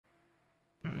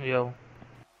Yo.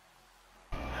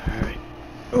 Alright.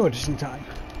 Oh, just in time.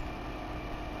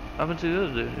 What happened to the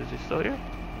other dude? Is he still here?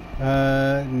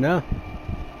 No.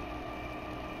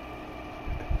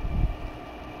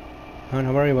 I don't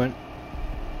know where he went.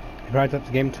 He probably thought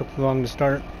the game took too long to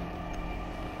start.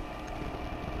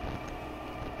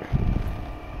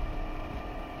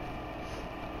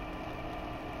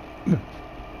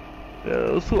 Yeah,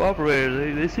 those two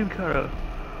operators, they seem kinda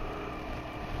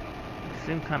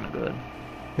good.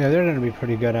 Yeah, they're gonna be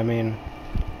pretty good, I mean.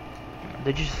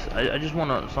 They just, I just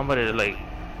want somebody to like,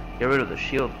 get rid of the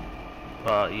shield,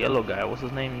 yellow guy, what's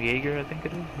his name, Jaeger I think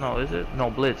it is? No, is it? No,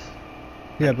 Blitz.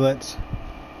 Yeah, Blitz.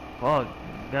 Fuck,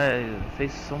 guy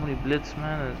faces so many Blitz,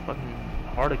 man, it's fucking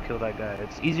hard to kill that guy.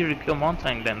 It's easier to kill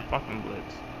Montang than fucking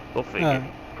Blitz. Go figure.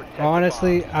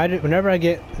 Honestly, whenever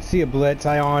I see a Blitz,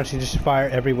 I honestly just fire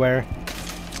everywhere.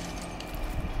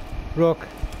 Rook,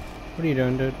 what are you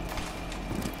doing, dude?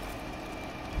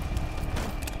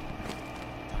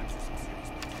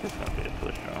 It's gonna be a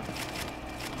push,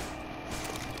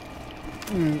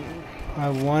 I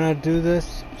want to do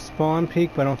this spawn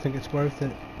peek, but I don't think it's worth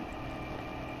it.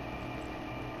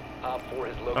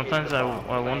 Sometimes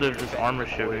I wonder if this armor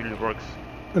shit really works.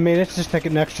 I mean, it's just like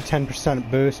an extra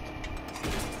 10% boost.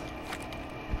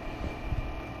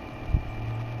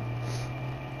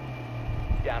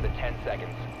 Down to 10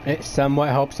 seconds. It somewhat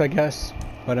helps, I guess,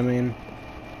 but I mean,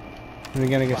 then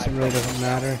again, I guess it really doesn't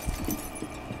matter.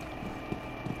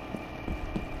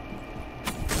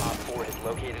 Op 4 has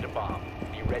located a bomb.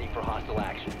 Be ready for hostile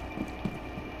action.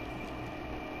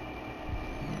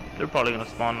 They're probably gonna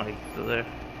spawn like there.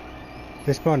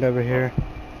 They spawned over here.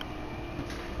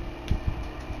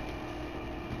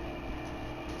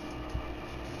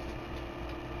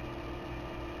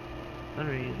 Let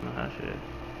me use my hash here.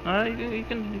 You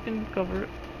can cover it.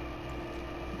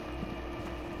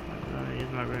 Let me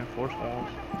use my reinforced walls.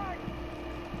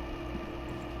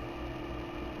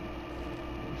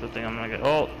 That's the thing I'm gonna get.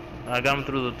 Oh, I got him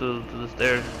through the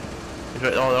stairs. He's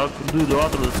right. Oh, dude, they're all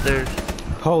through the stairs.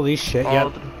 Holy shit!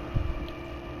 Yep.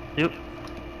 Yep.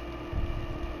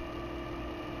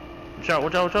 Watch out!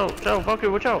 Watch out! Watch out! Watch out! Fucker!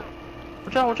 Watch out!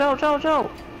 Watch out! Watch out! Watch out! Watch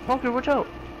out! Fucker! Watch out!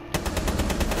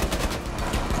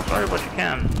 Sorry, but you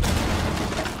can.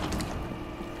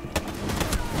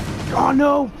 Oh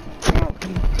no!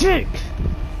 Fucking dick!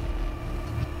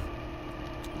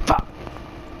 Fuck!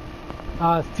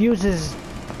 Fuses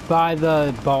by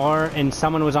the bar, and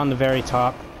someone was on the very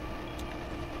top.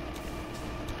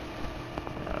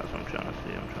 Yeah, that's what I'm trying to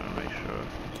see. I'm trying to make sure.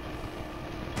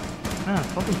 Man,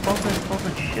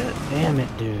 fucking shit. Damn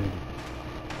it, dude.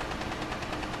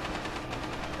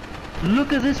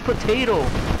 Look at this potato!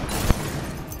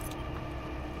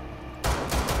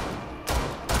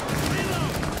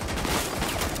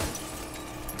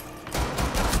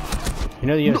 You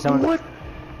know you have someone. What?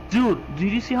 Dude,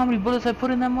 did you see how many bullets I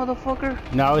put in that motherfucker?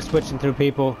 No, I was switching through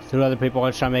other people. I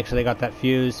was trying to make sure they got that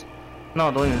fuse. No,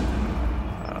 don't even.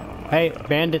 Hey,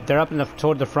 Bandit, they're up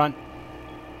toward the front.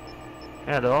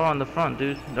 Yeah, they're all on the front,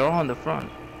 dude. They're all on the front.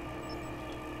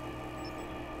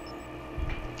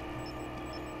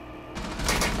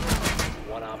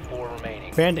 One op 4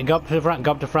 remaining. Bandit, go up to the front.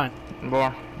 Go up to the front.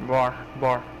 Bar. They're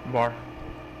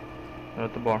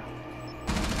at the bar.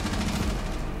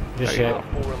 Just There you shit. Op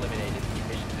 4 eliminated.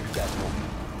 Mission successful.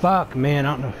 Fuck, man,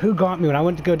 I don't know who got me when I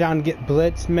went to go down and get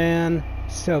Blitz, man.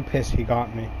 So pissed he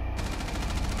got me.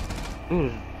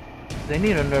 Dude, they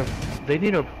need a nerf. They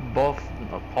need to buff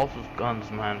Pulse's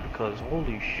guns, man, because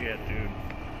holy shit, dude.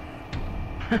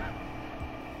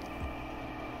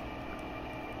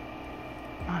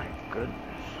 My goodness.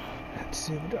 Let's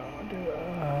see what I want to do.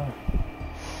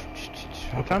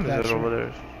 What time is it over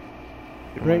there?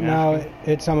 You Right mind now, asking?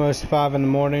 it's almost 5 in the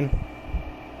morning.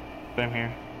 Same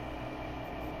here.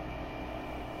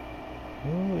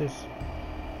 Who is...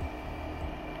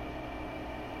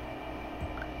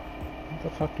 What the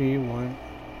fuck do you want?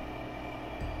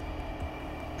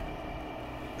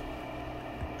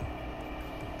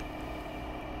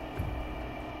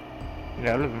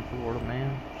 Yeah, I live in Florida,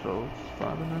 man, so it's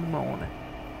 5 in the morning.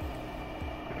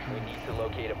 We need to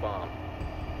locate a bomb.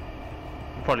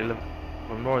 You probably live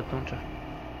up north, don't you?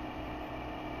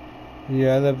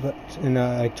 Yeah, I live in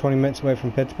like 20 minutes away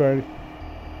from Pittsburgh.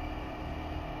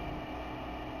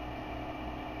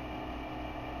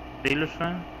 Steelers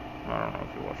fan? I don't know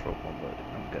if you watch football, but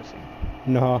I'm guessing.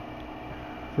 No.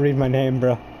 Read my name,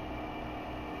 bro.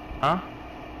 Huh?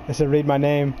 I said read my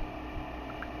name.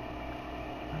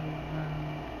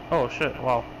 Oh shit!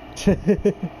 Wow!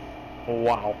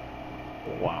 Wow!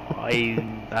 Wow!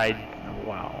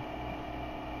 Wow!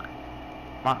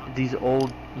 These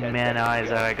old man eyes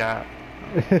that I got.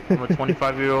 I'm a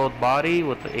 25-year-old body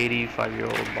with an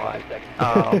 85-year-old 5 body.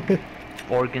 seconds.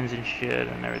 Organs and shit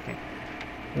and everything.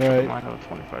 Right. Mine of a The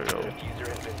 25-year-old. diffuser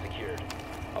has been secured.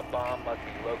 A bomb must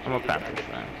be located I'm a and Panthers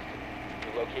defused. fan.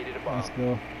 You located a bomb. Let's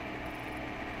go.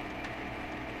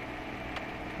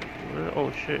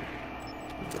 Oh shit.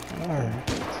 Alright.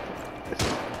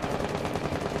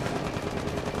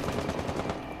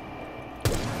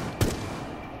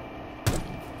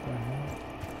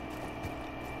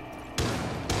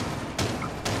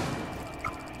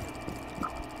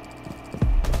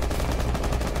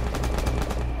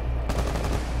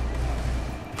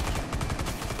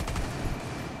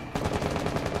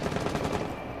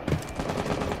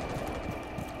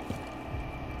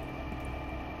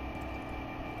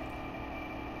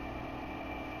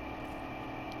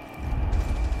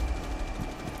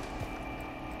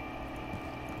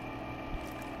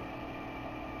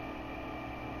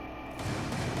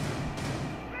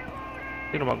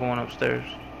 Thinking about going upstairs.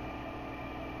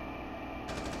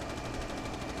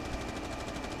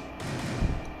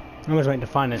 I'm just waiting to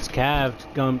find this Cav.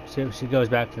 Going, see if she goes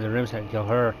back to the room so I can kill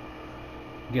her.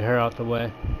 Get her out the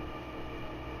way.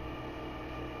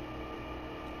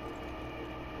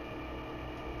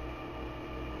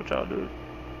 What y'all do?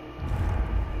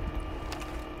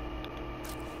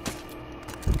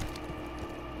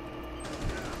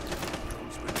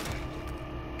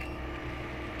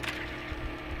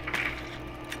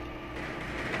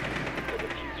 The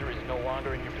diffuser is no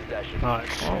longer in your possession. Oh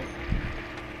shit.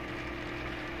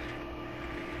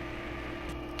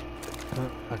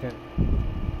 Okay.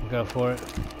 Go for it.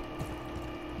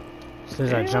 As soon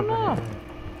as I jump Hell in. no.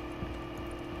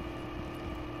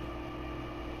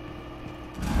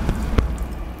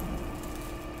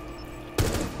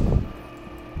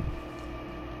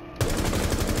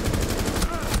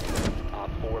 Op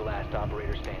 4 last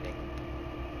operator standing.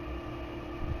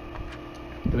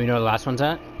 Do we know where the last one's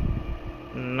at?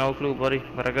 No clue, buddy.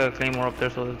 But I got a claymore up there,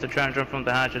 so if they're trying to jump from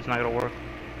the hatch, it's not gonna work.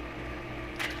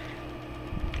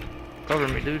 Cover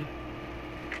me, dude.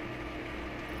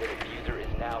 The diffuser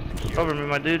is now secure. Cover me,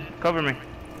 my dude. Cover me.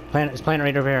 It's playing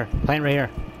right over here. Playing right here.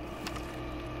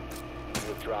 You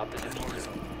have dropped the diffuser.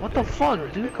 What the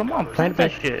fuck, dude? Come on, plant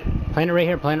that shit. Playing it right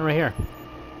here. Playing it right here.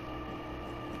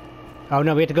 Oh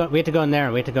no, we have to go. We have to go in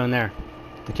there. We have to go in there.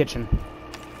 The kitchen.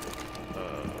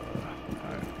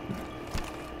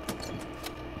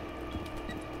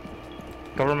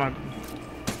 Cover my.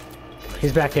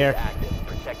 He's back here. Active,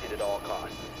 protected at all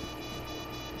costs.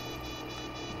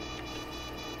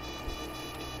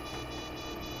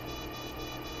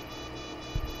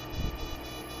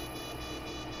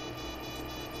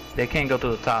 They can't go to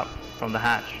the top from the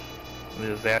hatch.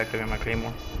 Because they activate my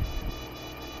claymore.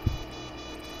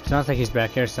 Sounds like he's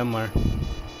back here somewhere.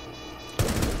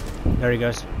 There he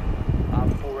goes. Op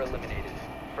 4 eliminated.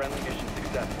 Friendly mission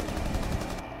successful.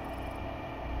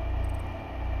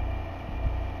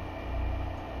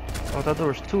 Oh, I thought there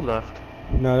was 2 left.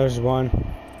 No, there's one.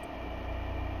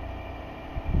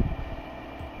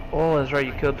 Oh, that's right.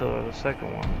 You killed the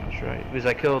second one. That's right. Because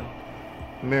I killed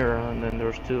Mira, and then there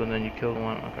was 2, and then you killed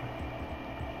one. Okay.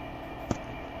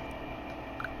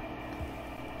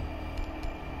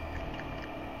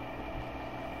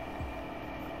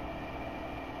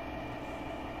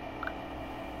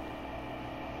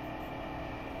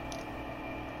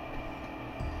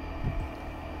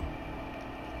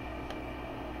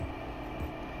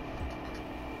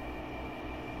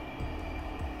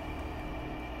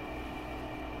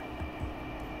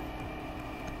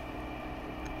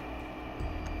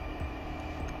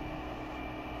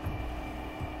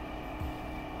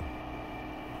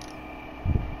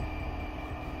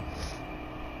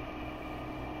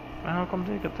 Man, how come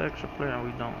they get the extra player and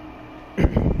we don't?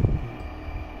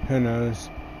 Who knows?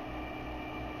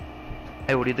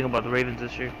 Hey, what do you think about the Ravens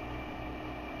this year?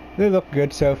 They look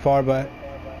good so far, but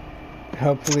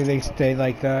hopefully they stay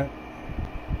like that.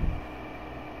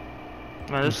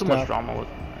 Man, there's too much Stop. drama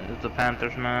with the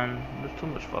Panthers, man. There's too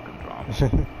much fucking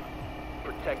drama.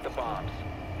 Protect the bombs.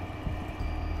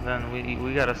 Then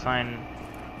we gotta sign,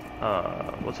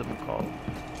 what's it been called?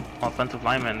 Offensive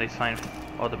linemen. They sign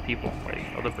other people, like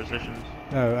other positions.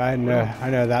 Oh, I know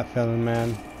that feeling,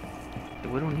 man.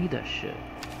 We don't need that shit.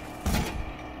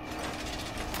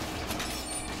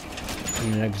 I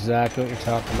know exactly what you're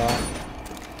talking about.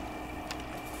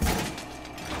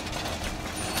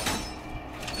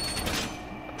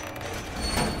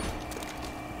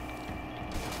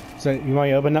 So, you want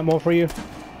me to open that more for you?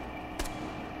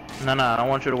 No, I don't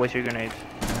want you to waste your grenades.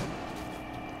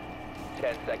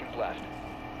 10 seconds left.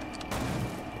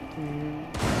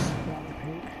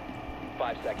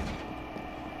 5 seconds.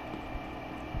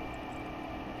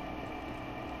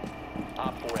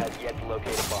 Op 4 has yet to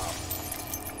locate a bomb.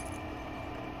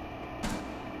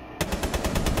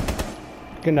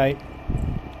 Good night.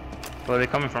 Where are they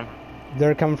coming from?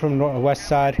 They're coming from west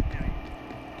side.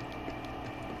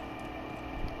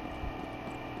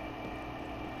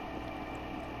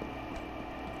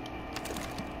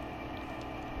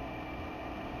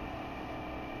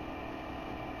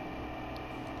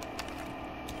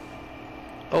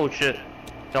 Oh shit.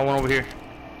 Got one over here.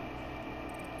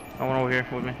 Got one over here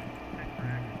with me.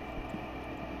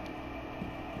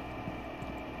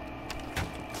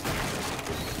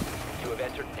 You have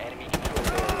entered an enemy controlled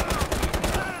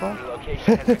area. Your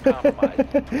location has been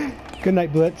compromised. Good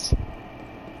night, Blitz.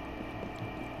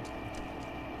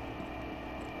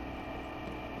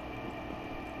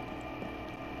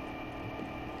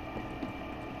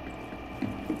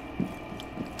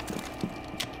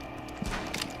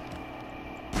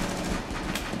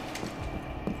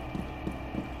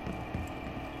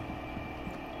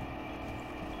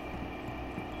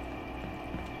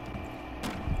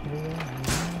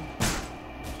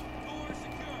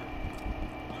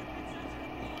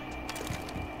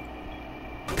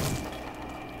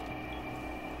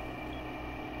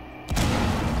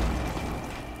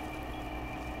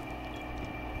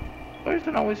 Why is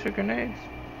it always for grenades?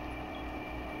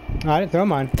 I didn't throw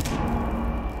mine.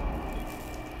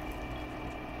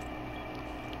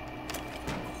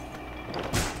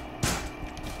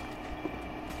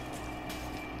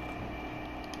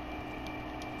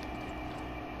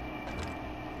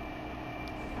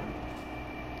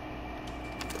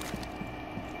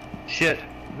 Shit,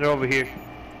 they're over here.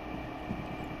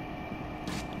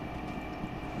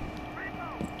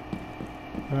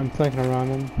 I'm flanking around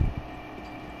them.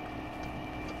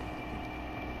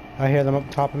 I hear them up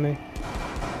top of me.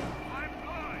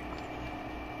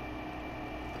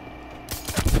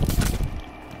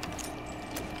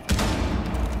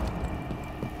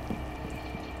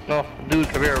 Oh, dude,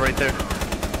 Caveira right there.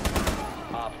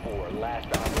 Op 4, last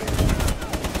operator.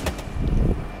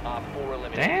 Op 4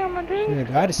 eliminated. Damn, my dude.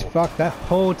 Dude, I just fucked that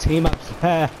whole team up.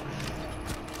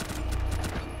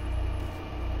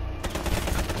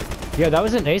 Yeah, that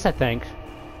was an ace, I think.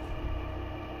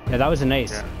 Yeah, that was an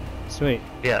ace. Yeah. Sweet.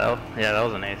 Yeah, that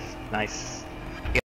was an ace. Nice.